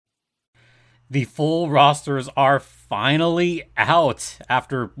The full rosters are finally out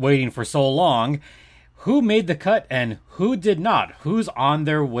after waiting for so long. Who made the cut and who did not? Who's on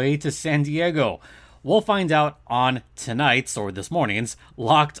their way to San Diego? We'll find out on tonight's, or this morning's,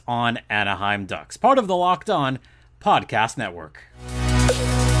 Locked On Anaheim Ducks, part of the Locked On Podcast Network.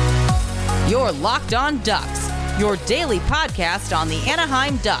 You're Locked On Ducks, your daily podcast on the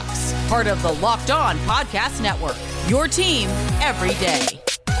Anaheim Ducks, part of the Locked On Podcast Network, your team every day.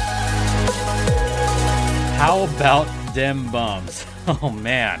 How about them bums? Oh,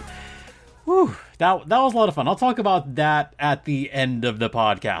 man. Whew, that was a lot of fun. I'll talk about that at the end of the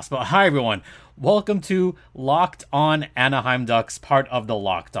podcast. But hi, everyone. Welcome to Locked On Anaheim Ducks, part of the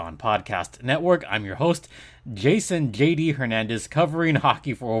Locked On Podcast Network. I'm your host, Jason JD Hernandez, covering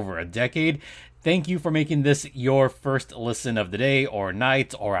hockey for over a decade. Thank you for making this your first listen of the day or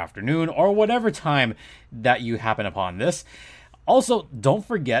night or afternoon or whatever time that you happen upon this. Also, don't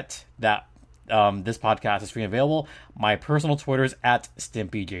forget that this podcast is free and available. My personal Twitter's at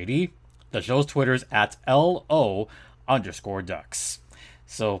StimpyJD. The show's Twitter's at LO_Ducks.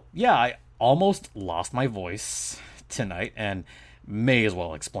 So, yeah, I almost lost my voice tonight and may as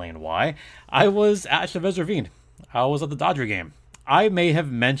well explain why. I was at Chavez Ravine. I was at the Dodger game. I may have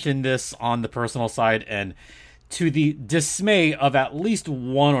mentioned this on the personal side, and to the dismay of at least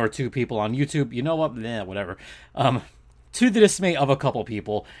one or two people on YouTube, you know what? Whatever. To the dismay of a couple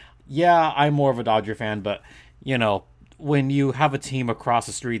people, yeah, I'm more of a Dodger fan, but, you know, when you have a team across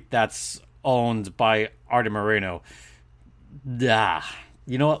the street that's owned by Artie Moreno,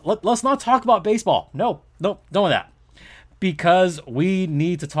 you know what? Let's not talk about baseball. No, done with that. Because we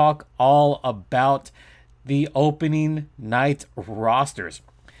need to talk all about the opening night rosters.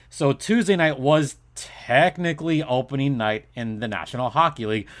 So Tuesday night was technically opening night in the National Hockey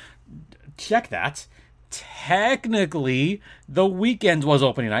League. Check that. Technically, the weekend was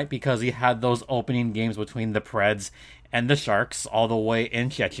opening night because he had those opening games between the Preds and the Sharks all the way in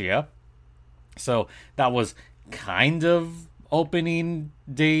Czechia. So that was kind of opening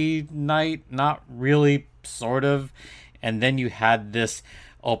day night, not really, sort of. And then you had the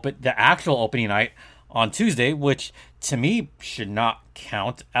actual opening night on Tuesday, which to me should not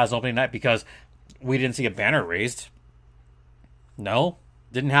count as opening night because we didn't see a banner raised. No,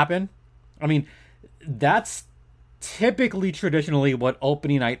 didn't happen. I mean, that's typically traditionally what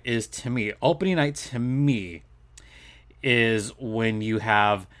opening night is to me. Opening night to me is when you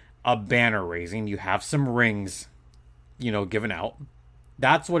have a banner raising, you have some rings, given out.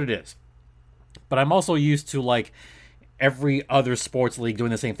 That's what it is. But I'm also used to like every other sports league doing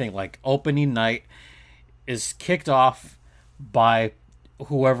the same thing. Like opening night is kicked off by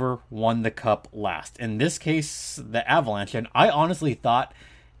whoever won the cup last. In this case, the Avalanche. And I honestly thought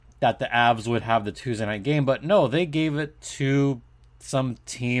that the Avs would have the Tuesday night game, but no, they gave it to some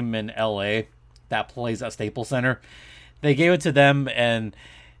team in LA that plays at Staples Center. They gave it to them, and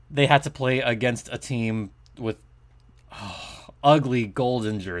they had to play against a team with ugly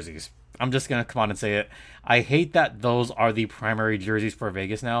golden jerseys. I'm just going to come on and say it. I hate that those are the primary jerseys for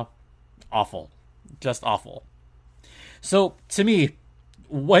Vegas now. Awful. Just awful. So, to me,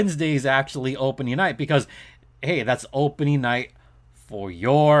 Wednesday is actually opening night because, hey, that's opening night for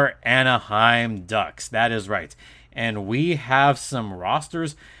your Anaheim Ducks. That is right. And we have some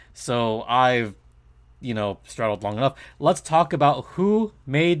rosters, so I've, straddled long enough. Let's talk about who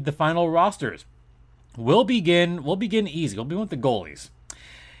made the final rosters. We'll begin easy. We'll begin with the goalies.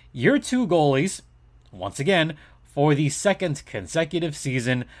 Your two goalies, once again, for the second consecutive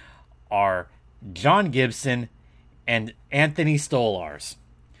season are John Gibson and Anthony Stolarz.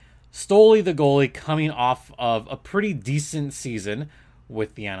 Stoley, the goalie, coming off of a pretty decent season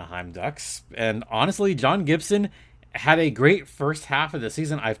with the Anaheim Ducks. And honestly, John Gibson had a great first half of the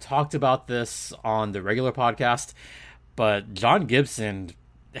season. I've talked about this on the regular podcast, but John Gibson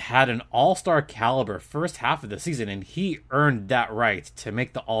had an all-star caliber first half of the season, and he earned that right to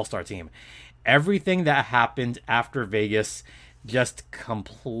make the all-star team. Everything that happened after Vegas just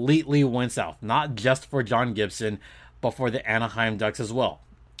completely went south. Not just for John Gibson, but for the Anaheim Ducks as well.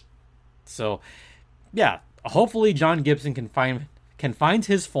 So, yeah, hopefully John Gibson can find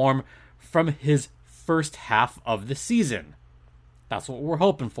his form from his first half of the season. That's what we're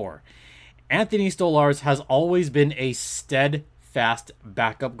hoping for. Anthony Stolarz has always been a steadfast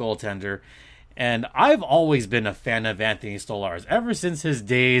backup goaltender, and I've always been a fan of Anthony Stolarz ever since his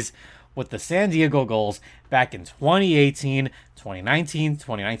days with the San Diego Gulls back in 2018, 2019,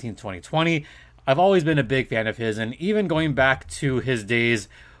 2020. I've always been a big fan of his, and even going back to his days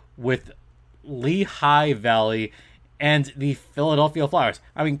with Lehigh Valley and the Philadelphia Flyers.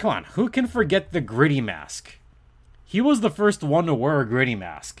 I mean, come on, who can forget the gritty mask? He was the first one to wear a gritty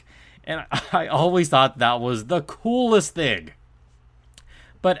mask. And I always thought that was the coolest thing.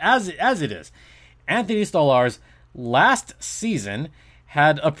 But as it is, Anthony Stolarz last season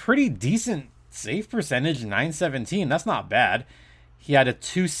had a pretty decent save percentage, 917. That's not bad. He had a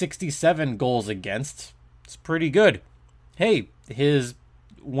 267 goals against. It's pretty good. Hey, his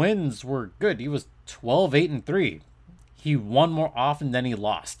wins were good. He was 12-8-3. He won more often than he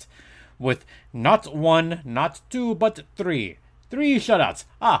lost, with not one, not two, but three shutouts.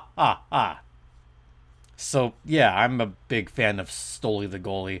 So yeah, I'm a big fan of Stoli the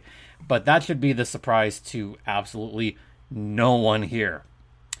goalie, but that should be the surprise to absolutely no one here.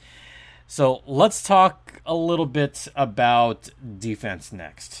 So let's talk a little bit about defense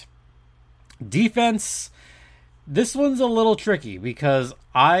next. Defense, this one's a little tricky because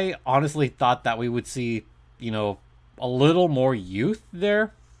I honestly thought that we would see, a little more youth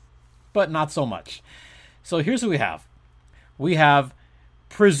there, but not so much. So here's who we have. We have,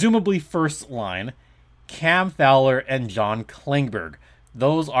 presumably first line, Cam Fowler and John Klingberg.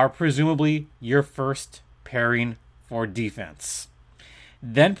 Those are presumably your first pairing for defense.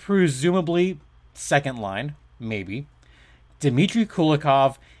 Then presumably second line, maybe, Dmitry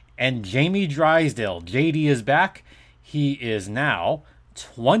Kulikov and Jamie Drysdale. JD is back. He is now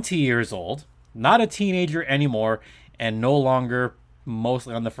 20 years old, not a teenager anymore, and no longer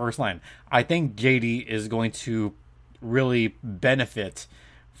mostly on the first line. I think JD is going to really benefit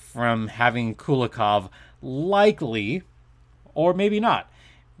from having Kulikov, likely, or maybe not.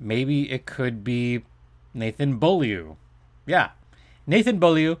 Maybe it could be Nathan Beaulieu. Yeah, Nathan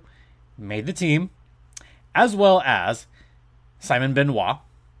Beaulieu made the team, as well as Simon Benoit.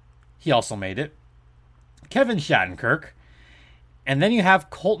 He also made it. Kevin Shattenkirk. And then you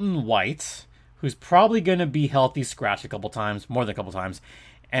have Colton White, who's probably going to be healthy, scratched a couple times, more than a couple times.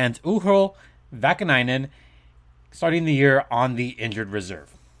 And Urho Vakanainen starting the year on the injured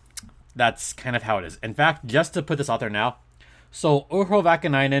reserve. That's kind of how it is. In fact, just to put this out there now, so Urho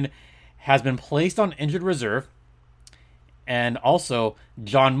Vakanainen has been placed on injured reserve, and also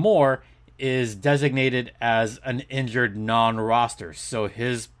John Moore is designated as an injured non-roster, so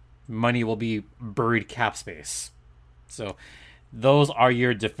his money will be buried cap space. So those are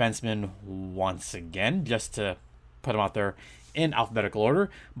your defensemen once again, just to put them out there in alphabetical order.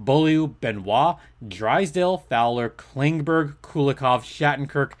 Beaulieu, Benoit, Drysdale, Fowler, Klingberg, Kulikov,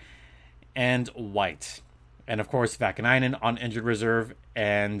 Shattenkirk, and White. And of course, Vakanainen on injured reserve,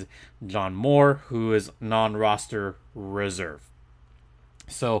 and John Moore, who is non-roster reserve.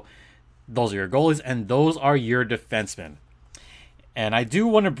 So those are your goalies, and those are your defensemen. And I do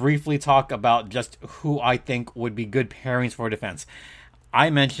want to briefly talk about just who I think would be good pairings for defense. I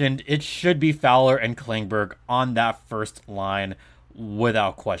mentioned it should be Fowler and Klingberg on that first line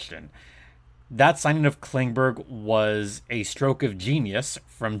without question. That signing of Klingberg was a stroke of genius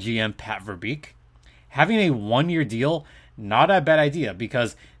from GM Pat Verbeek. Having a one-year deal, not a bad idea,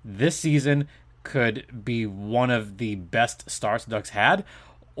 because this season could be one of the best starts Ducks had,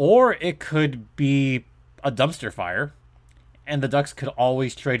 or it could be a dumpster fire, and the Ducks could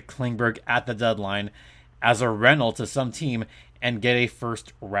always trade Klingberg at the deadline as a rental to some team and get a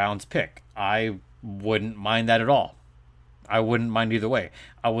first-round pick. I wouldn't mind that at all. I wouldn't mind either way.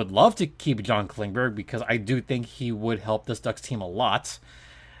 I would love to keep John Klingberg because I do think he would help this Ducks team a lot,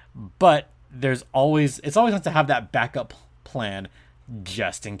 but it's always nice to have that backup plan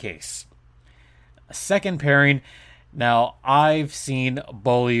just in case. A second pairing. Now, I've seen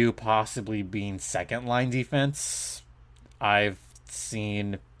Beaulieu possibly being second line defense. I've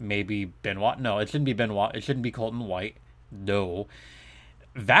seen maybe Benoit. No, it shouldn't be Benoit. It shouldn't be Colton White. No.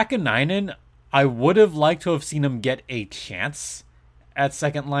 Vakanainen, I would have liked to have seen him get a chance at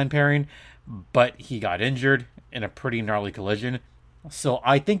second line pairing, but he got injured in a pretty gnarly collision. So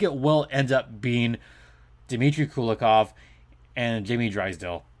I think it will end up being Dmitry Kulikov and Jamie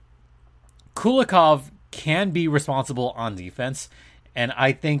Drysdale. Kulikov can be responsible on defense, and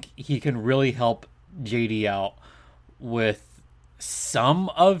I think he can really help JD out with some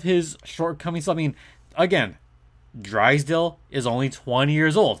of his shortcomings. I mean, again, Drysdale is only 20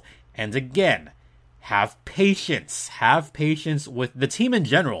 years old. And again, have patience. Have patience with the team in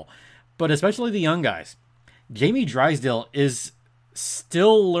general, but especially the young guys. Jamie Drysdale is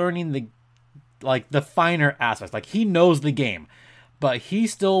still learning the finer aspects. Like, he knows the game, but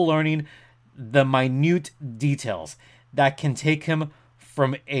he's still learning the minute details that can take him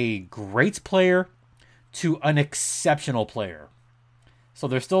from a great player to an exceptional player. So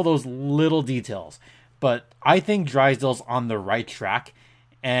there's still those little details, but I think Drysdale's on the right track,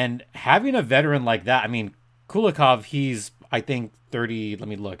 and having a veteran like that, I mean, Kulikov, he's, I think, 30, let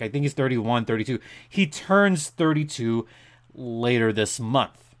me look, I think he's 31, 32. He turns 32 later this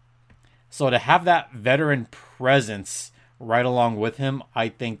month. So to have that veteran presence right along with him, I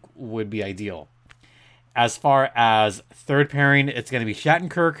think would be ideal. As far as third pairing, it's going to be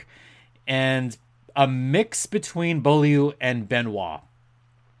Shattenkirk and a mix between Beaulieu and Benoit.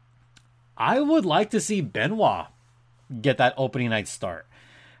 I would like to see Benoit get that opening night start.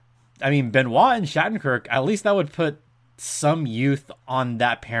 I mean, Benoit and Shattenkirk, at least that would put some youth on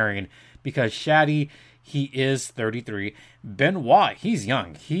that pairing, because Shatty, he is 33. Benoit, he's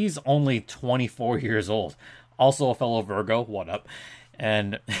young. He's only 24 years old. Also a fellow Virgo, what up?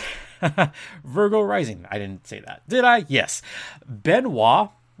 And Virgo rising. I didn't say that. Did I? Yes. Benoit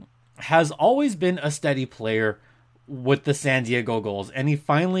has always been a steady player with the San Diego Gulls, and he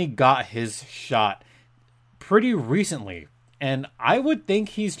finally got his shot pretty recently. And I would think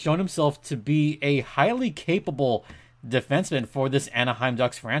he's shown himself to be a highly capable defenseman for this Anaheim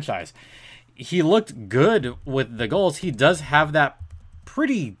Ducks franchise. He looked good with the Gulls. He does have that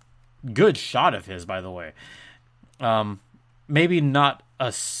pretty good shot of his, by the way. Maybe not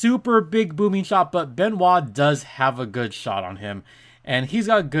a super big booming shot, but Benoit does have a good shot on him, and he's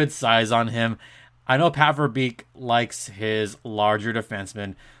got good size on him. I know Pat Verbeek likes his larger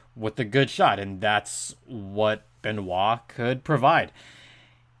defenseman with a good shot, and that's what Benoit could provide.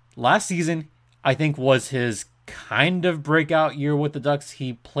 Last season, I think, was his kind of breakout year with the Ducks.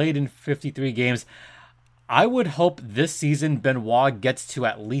 He played in 53 games. I would hope this season Benoit gets to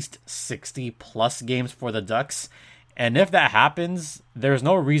at least 60 plus games for the Ducks. And if that happens, there's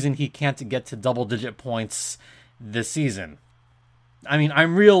no reason he can't get to double-digit points this season. I mean,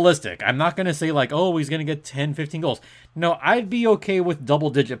 I'm realistic. I'm not going to say like, oh, he's going to get 10, 15 goals. No, I'd be okay with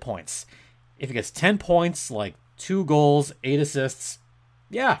double-digit points. If he gets 10 points, like 2 goals, 8 assists,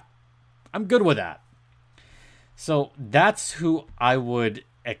 yeah, I'm good with that. So that's who I would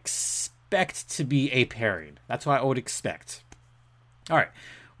expect to be a pairing. That's what I would expect. All right,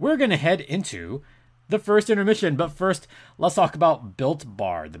 we're going to head into the first intermission, but first, let's talk about Built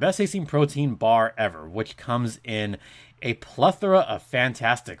Bar, the best tasting protein bar ever, which comes in a plethora of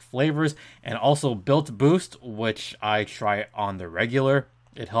fantastic flavors, and also Built Boost, which I try on the regular.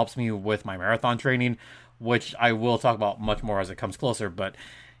 It helps me with my marathon training, which I will talk about much more as it comes closer, but,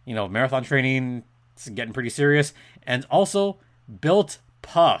 you know, marathon training, it's getting pretty serious. And also, Built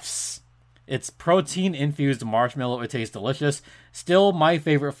Puffs. It's protein-infused marshmallow. It tastes delicious. Still, my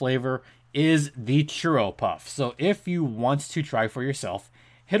favorite flavor is the churro puff. So if you want to try for yourself,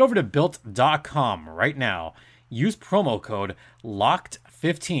 head over to built.com right now. Use promo code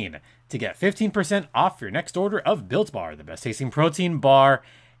LOCKED15 to get 15% off your next order of Built Bar, the best tasting protein bar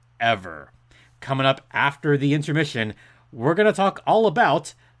ever. Coming up after the intermission, we're going to talk all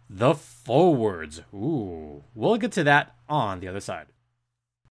about the forwards. Ooh, we'll get to that on the other side.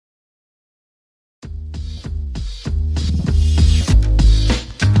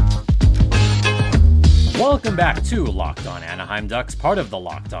 Welcome back to Locked On Anaheim Ducks, part of the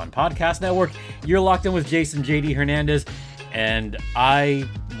Locked On Podcast Network. You're locked in with Jason JD Hernandez, and I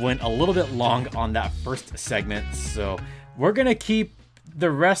went a little bit long on that first segment, so we're going to keep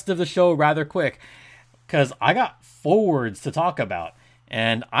the rest of the show rather quick, because I got forwards to talk about,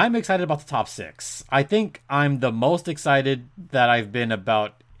 and I'm excited about the top 6. I think I'm the most excited that I've been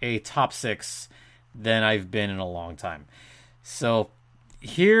about a top 6 than I've been in a long time. So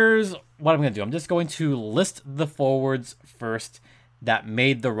here's what I'm going to do. I'm just going to list the forwards first that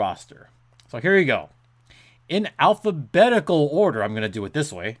made the roster. So here you go. In alphabetical order, I'm going to do it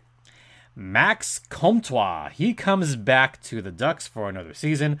this way. Max Comtois. He comes back to the Ducks for another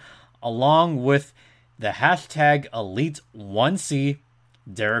season, along with the hashtag Elite 1C,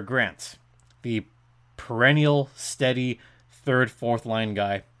 Derek Grant. The perennial, steady, third, fourth line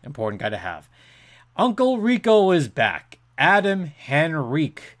guy. Important guy to have. Uncle Rico is back. Adam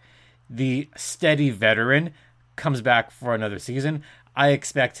Henrique, the steady veteran, comes back for another season. I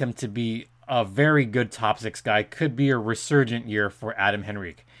expect him to be a very good top 6 guy. Could be a resurgent year for Adam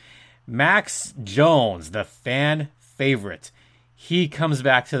Henrique. Max Jones, the fan favorite. He comes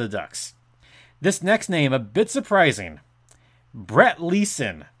back to the Ducks. This next name, a bit surprising. Brett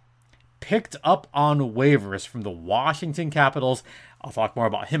Leeson, picked up on waivers from the Washington Capitals. I'll talk more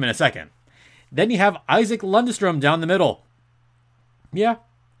about him in a second. Then you have Isaac Lundestrom down the middle. Yeah,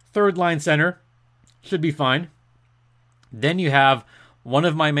 third line center. Should be fine. Then you have one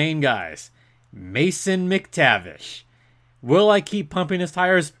of my main guys, Mason McTavish. Will I keep pumping his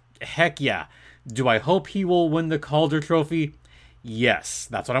tires? Heck yeah. Do I hope he will win the Calder Trophy? Yes,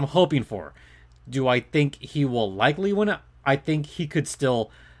 that's what I'm hoping for. Do I think he will likely win it? I think he could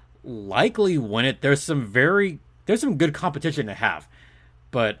still likely win it. There's some good competition to have.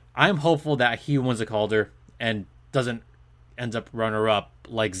 But I'm hopeful that he wins a Calder and doesn't ends up runner-up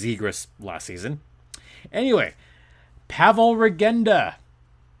like Zegras last season. Anyway, Pavel Regenda.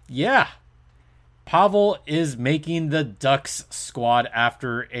 Yeah. Pavel is making the Ducks squad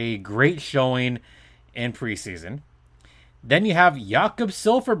after a great showing in preseason. Then you have Jakob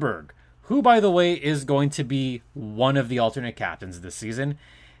Silfverberg, who, by the way, is going to be one of the alternate captains this season.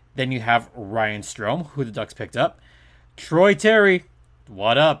 Then you have Ryan Strome, who the Ducks picked up. Troy Terry,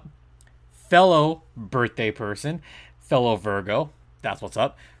 what up? Fellow birthday person, fellow Virgo, that's what's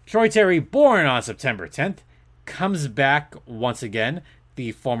up. Troy Terry, born on September 10th, comes back once again.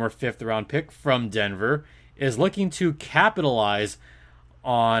 The former 5th round pick from Denver is looking to capitalize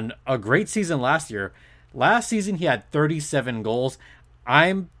on a great season last year. Last season, he had 37 goals.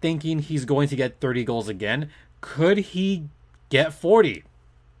 I'm thinking he's going to get 30 goals again. Could he get 40?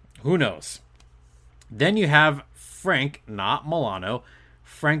 Who knows? Then you have Frank, not Milano,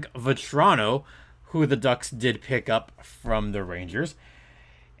 Frank Vatrano, who the Ducks did pick up from the Rangers.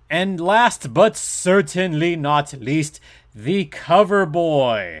 And last but certainly not least, the cover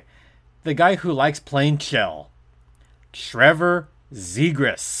boy. The guy who likes playing chill. Trevor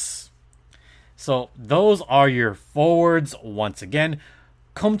Zegras. So those are your forwards once again.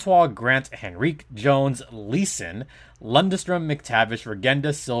 Comtois, Grant, Henrique, Jones, Leeson, Lundestrom, McTavish, Regenda,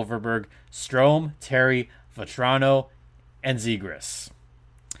 Silfverberg, Strome, Terry, Vatrano, and Zegras.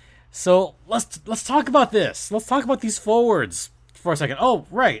 So let's talk about this. Let's talk about these forwards for a second. Oh,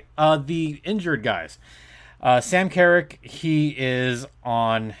 right. The injured guys. Sam Carrick, he is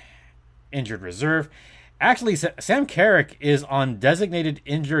on injured reserve. Actually, Sam Carrick is on designated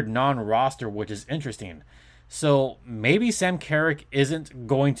injured non-roster, which is interesting. So maybe Sam Carrick isn't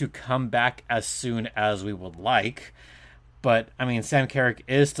going to come back as soon as we would like. But, I mean, Sam Carrick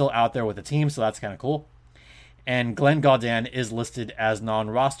is still out there with the team, so that's kind of cool. And Glenn Gaudin is listed as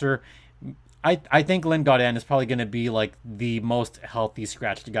non-roster. I think Glenn Gaudin is probably going to be like the most healthy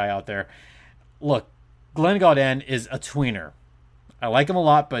scratched guy out there. Look, Glenn Gaudin is a tweener. I like him a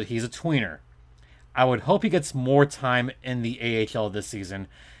lot, but he's a tweener. I would hope he gets more time in the AHL this season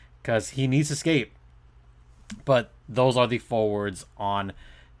because he needs to skate. But those are the forwards on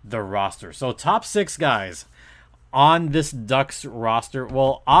the roster. So top 6 guys on this Ducks roster.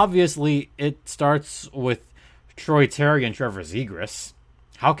 Well, obviously it starts with Troy Terry and Trevor Zegras.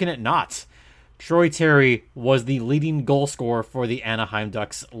 How can it not? Troy Terry was the leading goal scorer for the Anaheim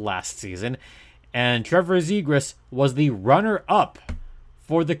Ducks last season, and Trevor Zegras was the runner-up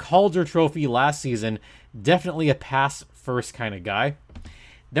for the Calder Trophy last season. Definitely a pass-first kind of guy.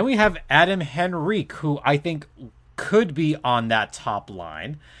 Then we have Adam Henrique, who I think could be on that top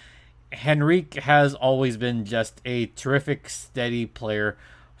line. Henrique has always been just a terrific, steady player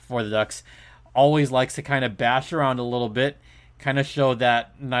for the Ducks. Always likes to kind of bash around a little bit, kind of show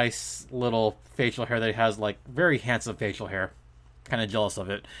that nice little facial hair that he has, like very handsome facial hair. Kind of jealous of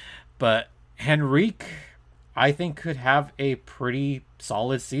it. But Henrique, I think, could have a pretty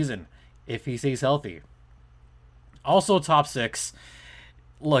solid season if he stays healthy. Also top 6.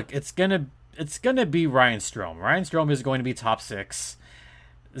 Look, it's gonna be Ryan Strome. Ryan Strome is going to be top 6.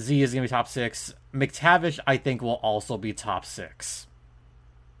 Z is going to be top 6. McTavish, I think, will also be top 6.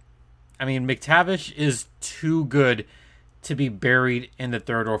 I mean, McTavish is too good to be buried in the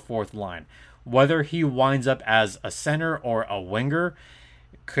 3rd or 4th line. Whether he winds up as a center or a winger,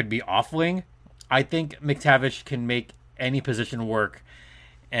 could be off wing. I think McTavish can make any position work.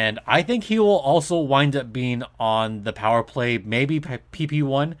 And I think he will also wind up being on the power play, maybe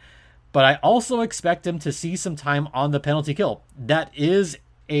PP1. But I also expect him to see some time on the penalty kill. That is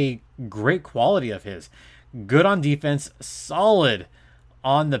a great quality of his. Good on defense, solid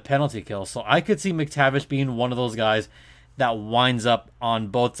on the penalty kill. So I could see McTavish being one of those guys that winds up on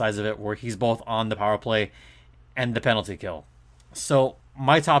both sides of it, where he's both on the power play and the penalty kill. So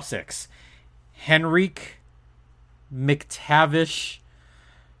my top 6: Henrique, McTavish,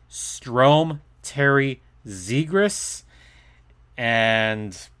 Strome, Terry, Zegras,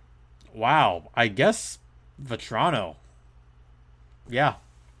 and wow, I guess Vatrano. Yeah.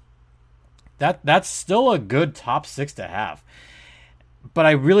 That's still a good top 6 to have. But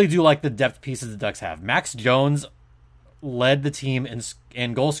I really do like the depth pieces the Ducks have. Max Jones led the team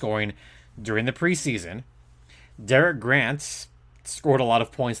in goal scoring during the preseason. Derek Grant scored a lot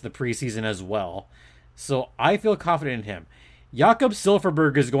of points in the preseason as well. So I feel confident in him. Jakob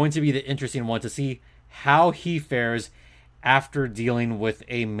Silfverberg is going to be the interesting one to see how he fares after dealing with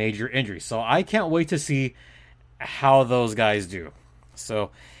a major injury. So I can't wait to see how those guys do.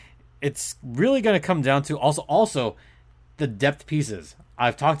 So it's really going to come down to also the depth pieces.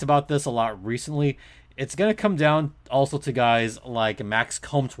 I've talked about this a lot recently. It's going to come down also to guys like Max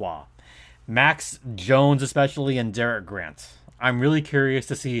Comtois, Max Jones especially, and Derek Grant. I'm really curious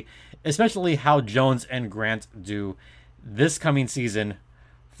to see, especially how Jones and Grant do this coming season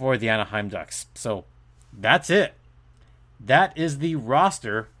for the Anaheim Ducks. So that's it. That is the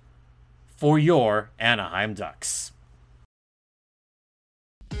roster for your Anaheim Ducks.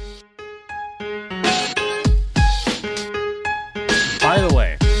 By the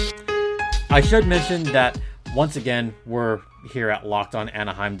way, I should mention that once again, we're here at Locked On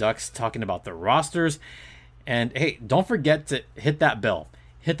Anaheim Ducks talking about the rosters. And hey, don't forget to hit that bell.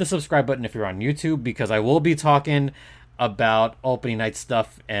 Hit the subscribe button if you're on YouTube, because I will be talking about opening night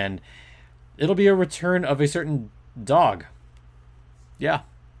stuff, and it'll be a return of a certain dog. Yeah.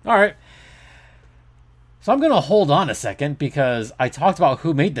 All right. So I'm going to hold on a second because I talked about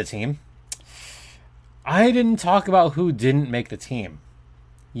who made the team. I didn't talk about who didn't make the team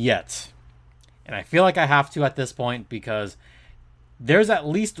yet. And I feel like I have to at this point because there's at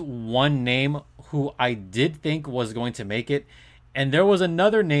least one name who I did think was going to make it. And there was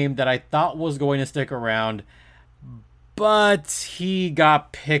another name that I thought was going to stick around, but he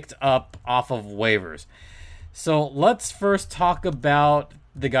got picked up off of waivers. So let's first talk about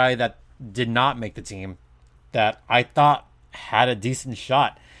the guy that did not make the team that I thought had a decent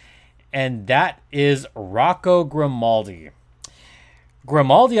shot. And that is Rocco Grimaldi.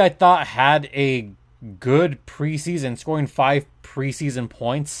 Grimaldi, I thought, had a good preseason, scoring 5 preseason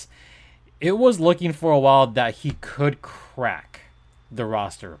points. It was looking for a while that he could crack the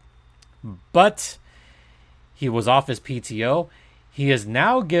roster. But he was off his PTO. He is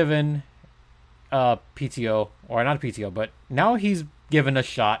now given PTO, or not a PTO, but now he's given a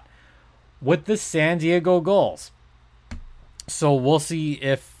shot with the San Diego Gulls. So we'll see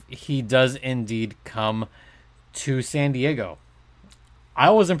if he does indeed come to San Diego. I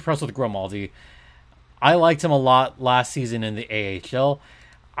was impressed with Grimaldi. I liked him a lot last season in the AHL.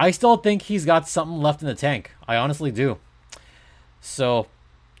 I still think he's got something left in the tank. I honestly do. So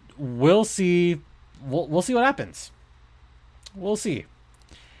we'll see. We'll see what happens. We'll see.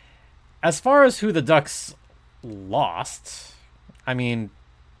 As far as who the Ducks lost, I mean,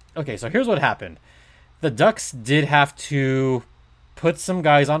 okay, so here's what happened. The Ducks did have to put some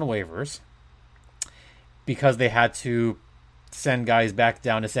guys on waivers because they had to send guys back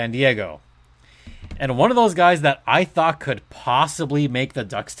down to San Diego. And one of those guys that I thought could possibly make the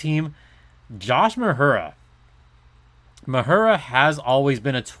Ducks team, Josh Mahura. Mahura has always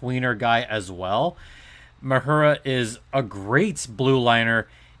been a tweener guy as well. Mahura is a great blue liner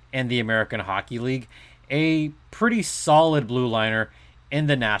in the American Hockey League, a pretty solid blue liner in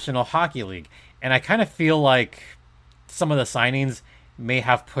the National Hockey League. And I kind of feel like some of the signings may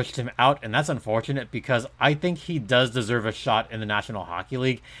have pushed him out, and that's unfortunate because I think he does deserve a shot in the National Hockey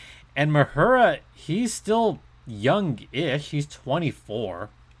League. And Mahura, he's still young-ish. He's 24.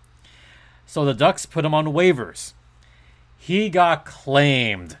 So the Ducks put him on waivers. He got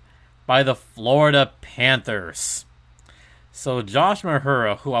claimed by the Florida Panthers. So Josh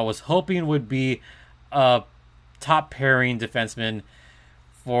Mahura, who I was hoping would be a top pairing defenseman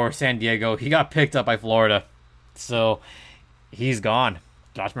for San Diego, he got picked up by Florida. So he's gone.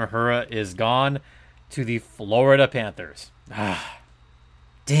 Josh Mahura is gone to the Florida Panthers.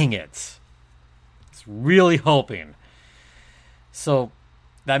 Dang it. I was really hoping. So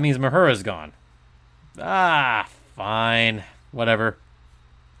that means Mahura's gone. Fine. Whatever.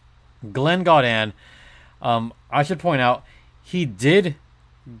 Glenn Gaudin, I should point out, he did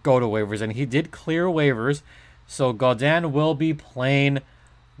go to waivers and he did clear waivers. So Gaudin will be playing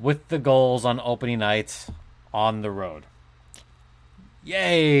with the Gulls on opening night on the road.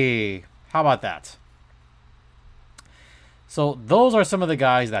 Yay! How about that? So those are some of the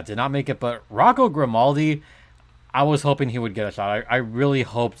guys that did not make it, but Rocco Grimaldi, I was hoping he would get a shot. I really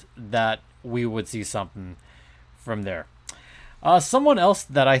hoped that we would see something from there. Someone else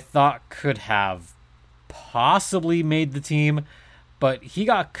that I thought could have possibly made the team, but he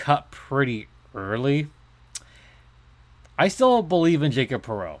got cut pretty early. I still believe in Jacob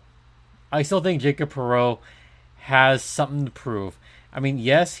Perreault. I still think Jacob Perreault has something to prove. I mean,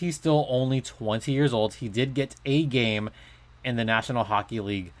 yes, he's still only 20 years old. He did get a game in the National Hockey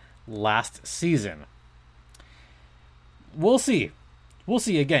League last season. We'll see. We'll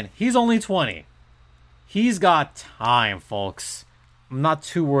see. Again, he's only 20. He's got time, folks. I'm not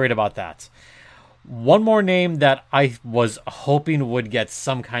too worried about that. One more name that I was hoping would get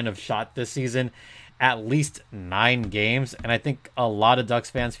some kind of shot this season, at least 9 games, and I think a lot of Ducks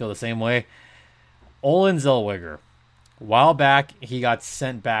fans feel the same way. Olen Zellweger. A while back, he got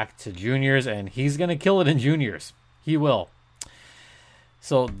sent back to juniors, and he's going to kill it in juniors. He will.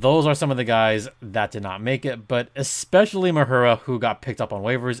 So those are some of the guys that did not make it, but especially Mahura, who got picked up on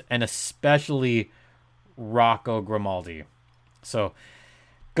waivers, and especially Rocco Grimaldi. So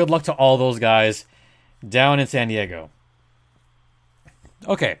good luck to all those guys down in San Diego.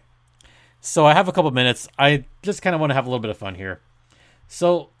 Okay, so I have a couple minutes. I just kind of want to have a little bit of fun here.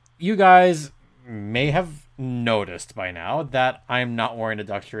 So you guys may have noticed by now that I'm not wearing a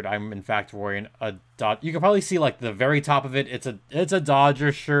Duck shirt. I'm in fact wearing a Dodger. You can probably see like the very top of it. It's a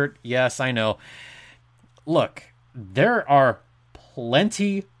Dodger shirt. Yes, I know. Look, there are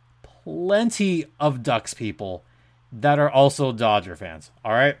plenty of Ducks people that are also Dodger fans.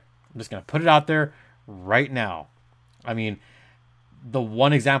 All right, I'm just gonna put it out there right now. I mean, the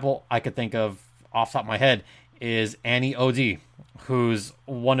one example I could think of off the top of my head is Annie OD, who's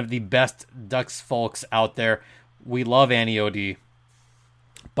one of the best Ducks folks out there. We love Annie OD.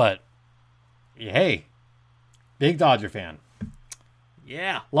 But, hey, big Dodger fan.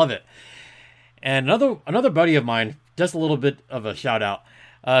 Yeah, love it. And another buddy of mine, just a little bit of a shout out.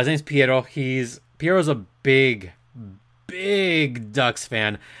 His name's Piero. Piero's a big Ducks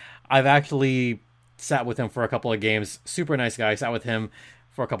fan. I've actually sat with him for a couple of games. Super nice guy. Sat with him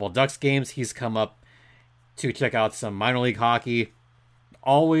for a couple of Ducks games. He's come up to check out some minor league hockey.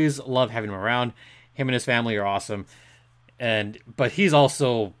 Always love having him around. Him and his family are awesome. But he's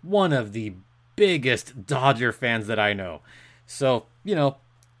also one of the biggest Dodger fans that I know. So,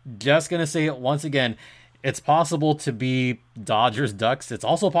 just going to say it once again. It's possible to be Dodgers Ducks. It's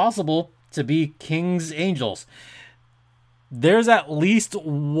also possible to be Kings Angels. There's at least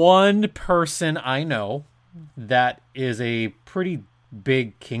one person I know that is a pretty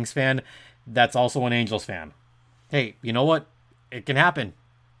big Kings fan that's also an Angels fan. Hey, you know what? It can happen.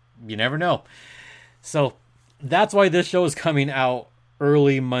 You never know. So that's why this show is coming out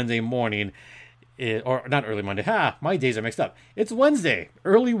early Monday morning. Or not early Monday. My days are mixed up. It's Wednesday.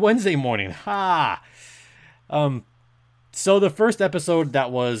 Early Wednesday morning. So the first episode,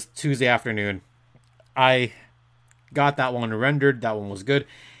 that was Tuesday afternoon. I got that one rendered. That one was good.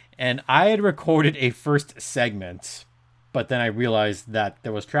 And I had recorded a first segment, but then I realized that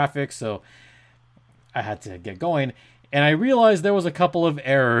there was traffic, so I had to get going. And I realized there was a couple of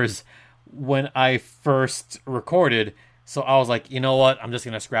errors when I first recorded. So I was like, you know what? I'm just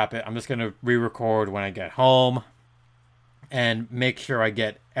going to scrap it. I'm just going to re-record when I get home and make sure I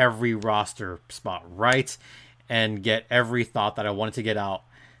get every roster spot right and get every thought that I wanted to get out,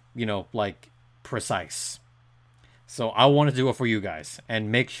 precise. So I want to do it for you guys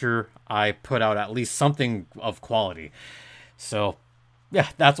and make sure I put out at least something of quality. So, yeah,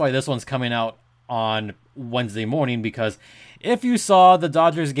 that's why this one's coming out on Wednesday morning, because if you saw the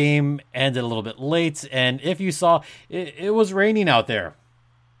Dodgers game ended a little bit late, and if you saw it was raining out there.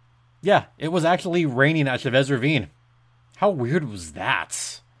 Yeah, it was actually raining at Chavez Ravine. How weird was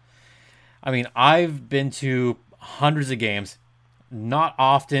that? I mean, I've been to hundreds of games. Not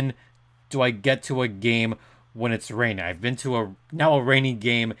often do I get to a game when it's raining. I've been to a rainy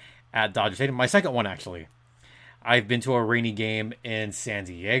game at Dodger Stadium. My second one, actually. I've been to a rainy game in San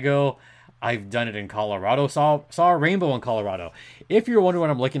Diego. I've done it in Colorado. Saw a rainbow in Colorado. If you're wondering what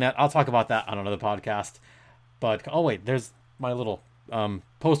I'm looking at, I'll talk about that on another podcast. But, oh wait, there's my little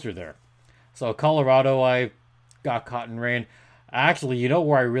poster there. So Colorado, I got caught in rain. Actually, you know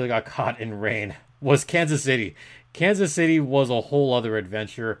where I really got caught in rain was Kansas City. Kansas City was a whole other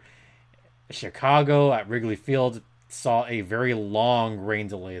adventure. Chicago at Wrigley Field saw a very long rain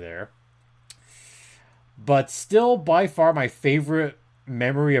delay there. But still, by far, my favorite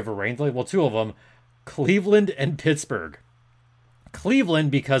memory of a rain delay, well, two of them, Cleveland and Pittsburgh.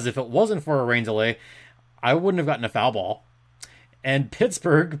 Cleveland, because if it wasn't for a rain delay, I wouldn't have gotten a foul ball. And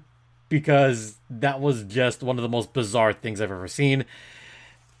Pittsburgh, because that was just one of the most bizarre things I've ever seen.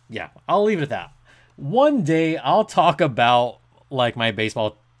 Yeah, I'll leave it at that. One day, I'll talk about, my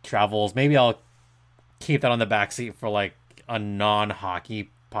baseball travels. Maybe I'll keep that on the backseat for, a non-hockey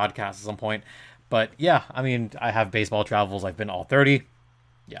podcast at some point. But, yeah, I mean, I have baseball travels. I've been all 30.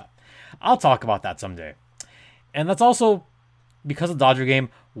 Yeah, I'll talk about that someday. And that's also, because of the Dodger game,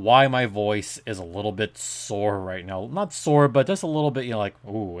 why my voice is a little bit sore right now. Not sore, but just a little bit,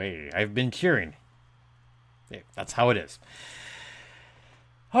 ooh, hey, I've been cheering. Hey, that's how it is.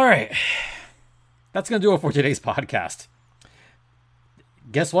 All right. That's going to do it for today's podcast.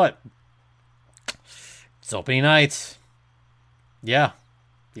 Guess what? It's opening night. Yeah.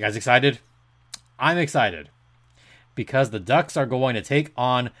 You guys excited? I'm excited. Because the Ducks are going to take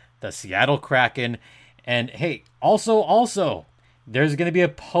on the Seattle Kraken. And hey, also, there's going to be a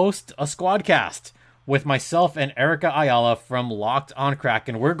squadcast with myself and Erica Ayala from Locked on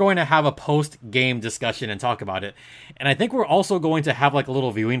Kraken. We're going to have a post-game discussion and talk about it. And I think we're also going to have a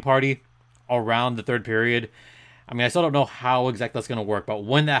little viewing party around the third period. I mean, I still don't know how exactly that's going to work, but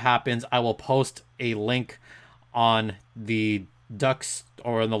when that happens, I will post a link on the Ducks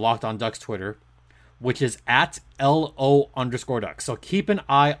or on the Locked On Ducks Twitter, which is at LO_Ducks. So keep an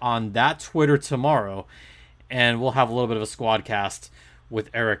eye on that Twitter tomorrow, and we'll have a little bit of a squad cast with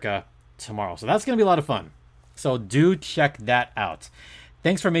Erica tomorrow. So that's going to be a lot of fun. So do check that out.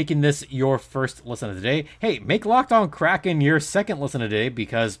 Thanks for making this your first listen of the day. Hey, make Locked On Kraken your second listen of the day,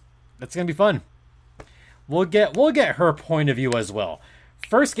 because that's going to be fun. We'll get her point of view as well.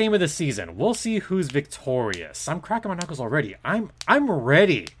 First game of the season. We'll see who's victorious. I'm cracking my knuckles already. I'm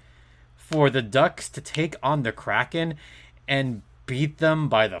ready for the Ducks to take on the Kraken and beat them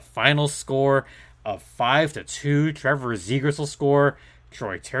by the final score of 5-2. Trevor Zegras will score.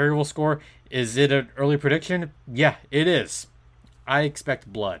 Troy Terry will score. Is it an early prediction? Yeah, it is. I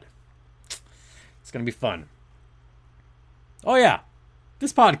expect blood. It's going to be fun. Oh yeah,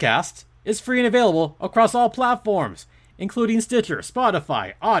 this podcast is free and available across all platforms, including Stitcher,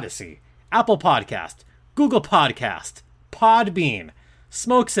 Spotify, Odyssey, Apple Podcast, Google Podcast, Podbean,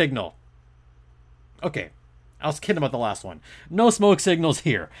 Smoke Signal. Okay, I was kidding about the last one. No smoke signals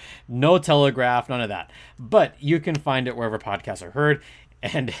here. No Telegraph, none of that. But you can find it wherever podcasts are heard.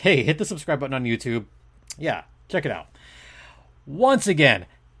 And hey, hit the subscribe button on YouTube. Yeah, check it out. Once again,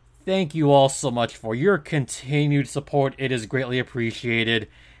 thank you all so much for your continued support. It is greatly appreciated.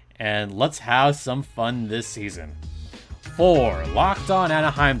 And let's have some fun this season. For Locked On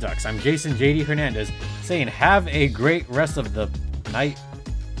Anaheim Ducks, I'm Jason JD Hernandez, saying have a great rest of the night,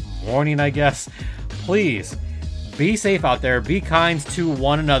 morning, I guess. Please, be safe out there, be kind to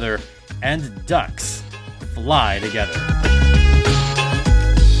one another, and Ducks fly together.